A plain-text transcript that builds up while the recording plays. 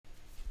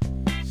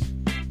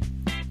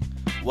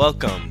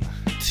Welcome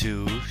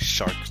to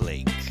Shark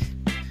Lake.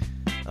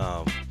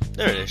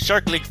 There it is,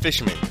 Shark Lake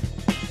Fisherman.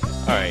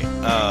 Alright,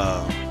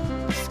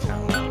 it's kinda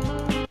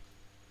loud.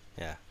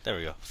 Yeah, there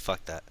we go.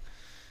 Fuck that.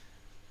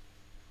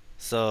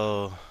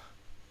 So,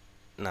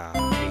 nah,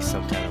 I need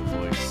some kind of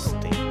voice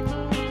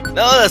thing.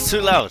 No, that's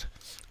too loud.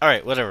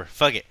 Alright, whatever.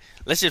 Fuck it.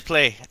 Let's just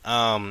play.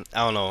 I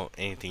don't know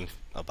anything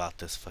about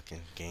this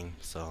fucking game,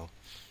 so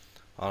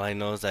all I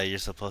know is that you're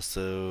supposed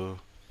to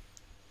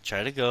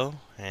try to go,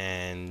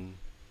 and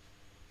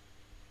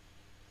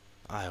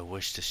I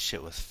wish this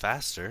shit was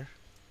faster.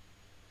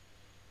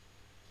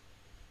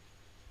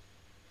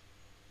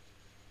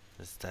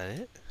 Is that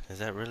it? Is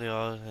that really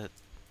all that?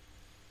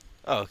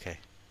 Oh, okay.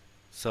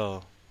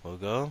 So, we'll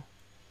go.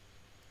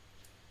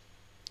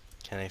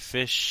 Can I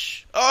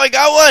fish? Oh, I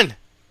got one!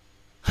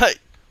 Hey,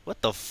 what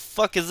the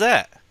fuck is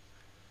that?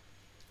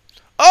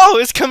 Oh,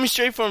 it's coming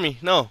straight for me.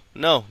 No,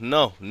 no,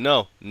 no,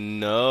 no,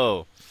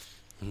 no.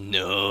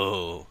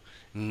 No.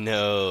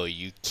 No,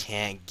 you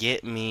can't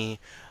get me.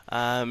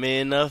 I'm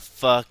in a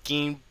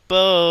fucking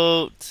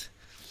boat.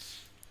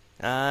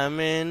 I'm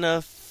in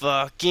a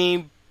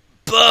fucking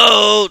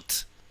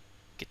boat.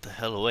 Get the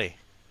hell away.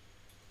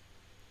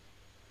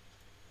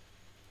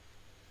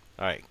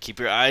 Alright,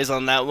 keep your eyes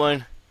on that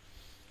one.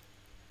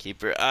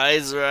 Keep your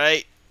eyes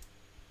right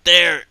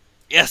there.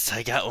 Yes,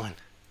 I got one.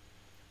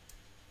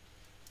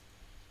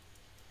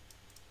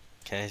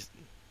 Can I...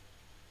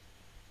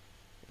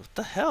 What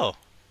the hell?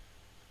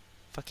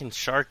 Fucking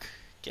shark.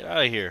 Get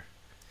out of here.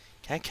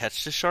 Can I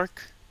catch the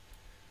shark?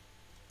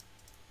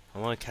 I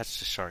want to catch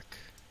the shark.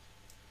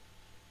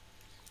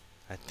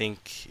 I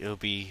think it'll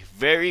be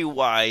very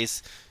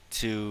wise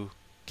to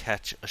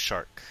catch a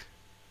shark.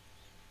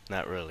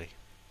 Not really.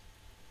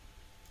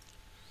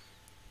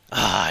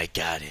 Ah, I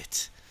got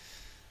it.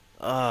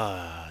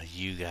 Ah,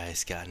 you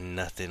guys got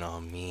nothing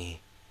on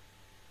me.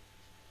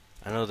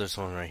 I know there's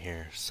one right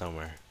here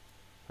somewhere.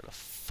 Where the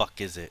fuck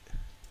is it?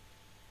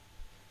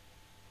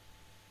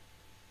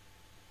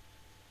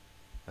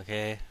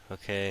 Okay,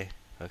 okay,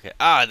 okay.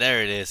 Ah,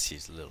 there it is, you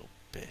little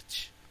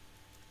bitch.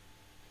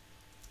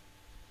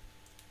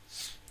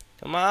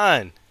 Come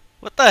on.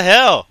 What the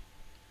hell?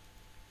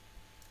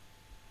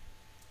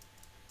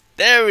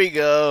 There we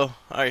go.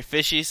 Alright,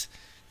 fishies.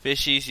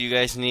 Fishies, you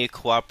guys need to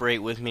cooperate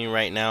with me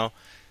right now,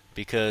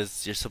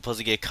 because you're supposed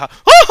to get caught.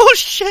 Oh,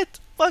 shit!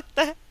 Fuck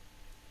that.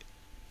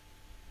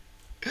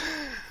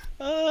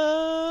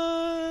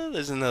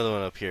 There's another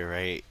one up here,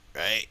 right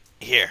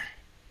here.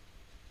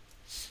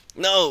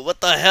 No,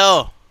 what the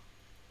hell?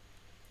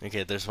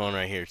 Okay, there's one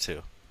right here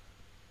too.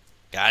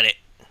 Got it.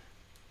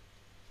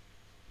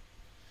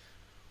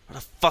 What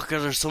the fuck are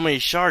there so many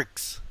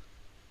sharks?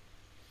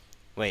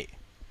 Wait,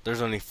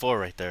 there's only 4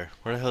 right there.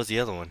 Where the hell's the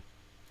other one?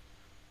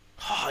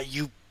 Oh,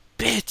 you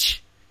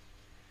bitch!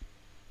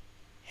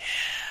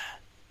 Yeah.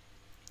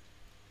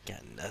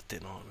 Got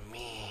nothing on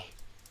me.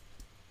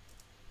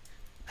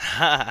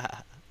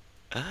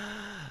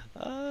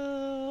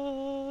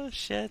 Oh,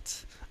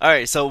 shit.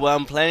 Alright, so what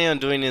I'm planning on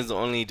doing is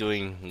only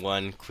doing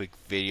one quick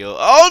video.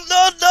 Oh,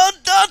 no, no,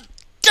 no,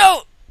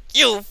 don't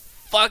you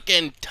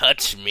fucking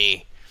touch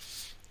me.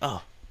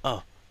 Oh,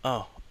 oh,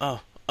 oh,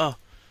 oh, oh,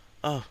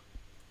 oh.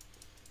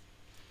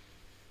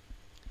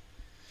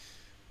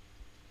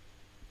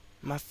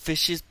 My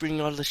fishes bring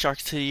all the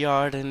sharks to the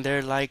yard, and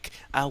they're like,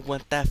 I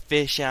want that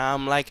fish, and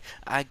I'm like,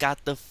 I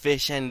got the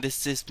fish, and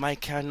this is my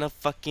kind of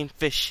fucking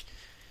fish.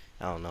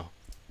 I don't know.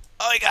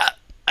 Oh,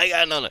 I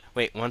got another.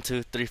 Wait, 1,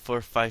 2, 3,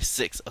 4, 5,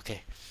 6.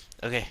 Okay,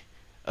 okay,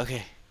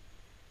 okay,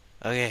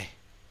 okay.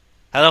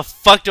 How the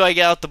fuck do I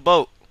get out the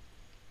boat?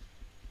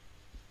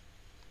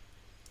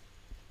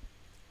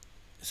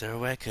 Is there a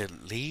way I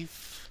could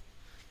leave?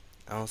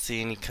 I don't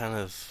see any kind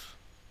of...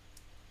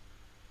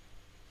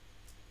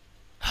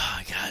 Oh,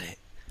 I got it.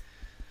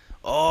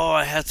 Oh,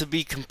 I have to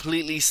be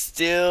completely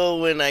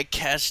still when I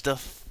catch the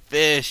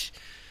fish.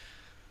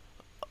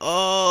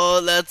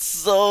 Oh, that's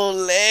so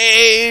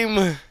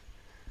lame.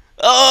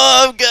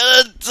 Oh, I'm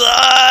gonna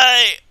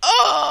die.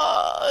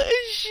 Oh,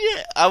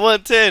 shit. I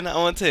want 10. I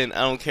want 10.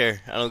 I don't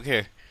care. I don't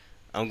care.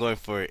 I'm going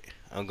for it.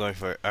 I'm going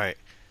for it. Alright.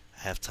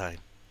 I have time.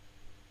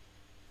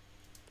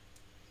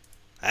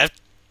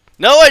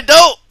 No, I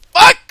don't.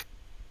 Fuck.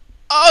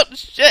 Oh,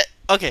 shit.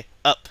 Okay.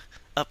 Up.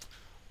 Up.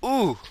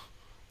 Ooh.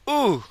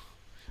 Ooh.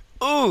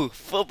 Ooh.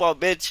 Football,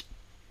 bitch.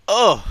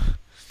 Oh.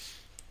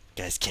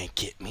 You guys can't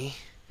get me.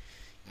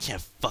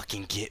 Can't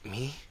fucking get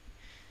me.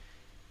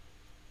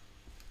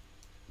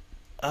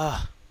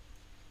 Oh,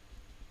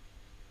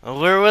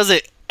 where was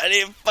it? I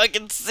didn't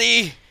fucking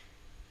see.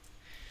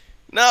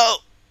 No.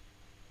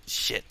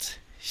 Shit.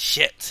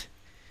 Shit.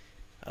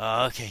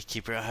 Oh, okay,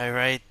 keep your eye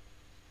right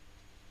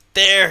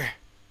there.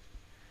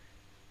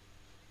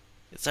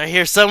 It's right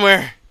here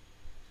somewhere.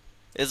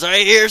 It's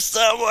right here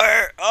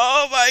somewhere.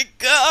 Oh my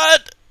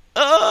god.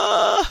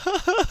 Oh.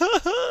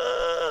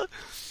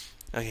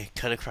 Okay,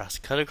 cut across,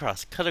 cut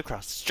across, cut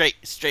across. Straight,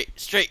 straight,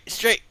 straight,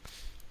 straight.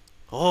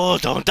 Oh,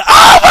 don't die.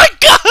 Oh my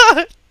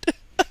god!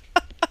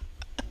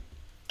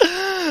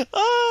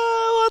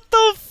 Oh, what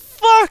the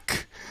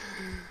fuck?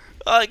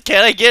 Oh,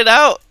 can I get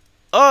out?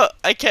 Oh,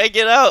 I can't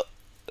get out.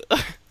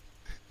 I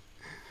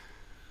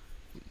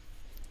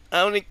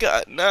only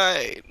got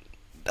 9.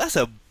 That's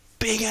a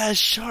big ass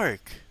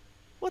shark.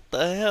 What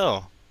the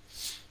hell?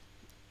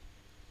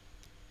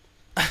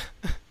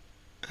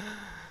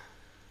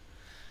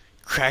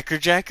 Cracker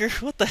Jacker?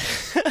 What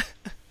the?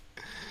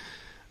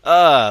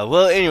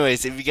 Well,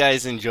 anyways, if you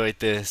guys enjoyed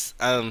this,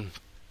 I'm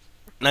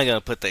not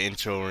gonna put the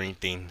intro or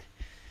anything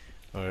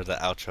or the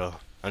outro.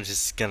 I'm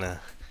just gonna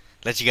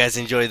let you guys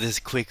enjoy this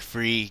quick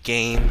free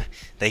game.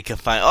 They can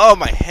find. Oh,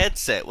 my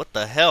headset! What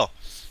the hell?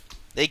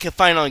 They can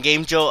find on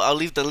Game Joe. I'll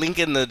leave the link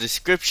in the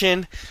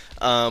description.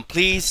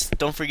 Please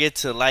don't forget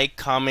to like,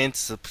 comment,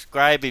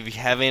 subscribe if you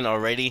haven't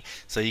already,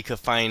 so you can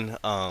find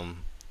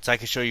so I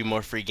can show you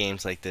more free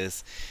games like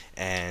this.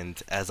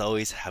 And as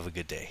always, have a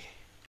good day.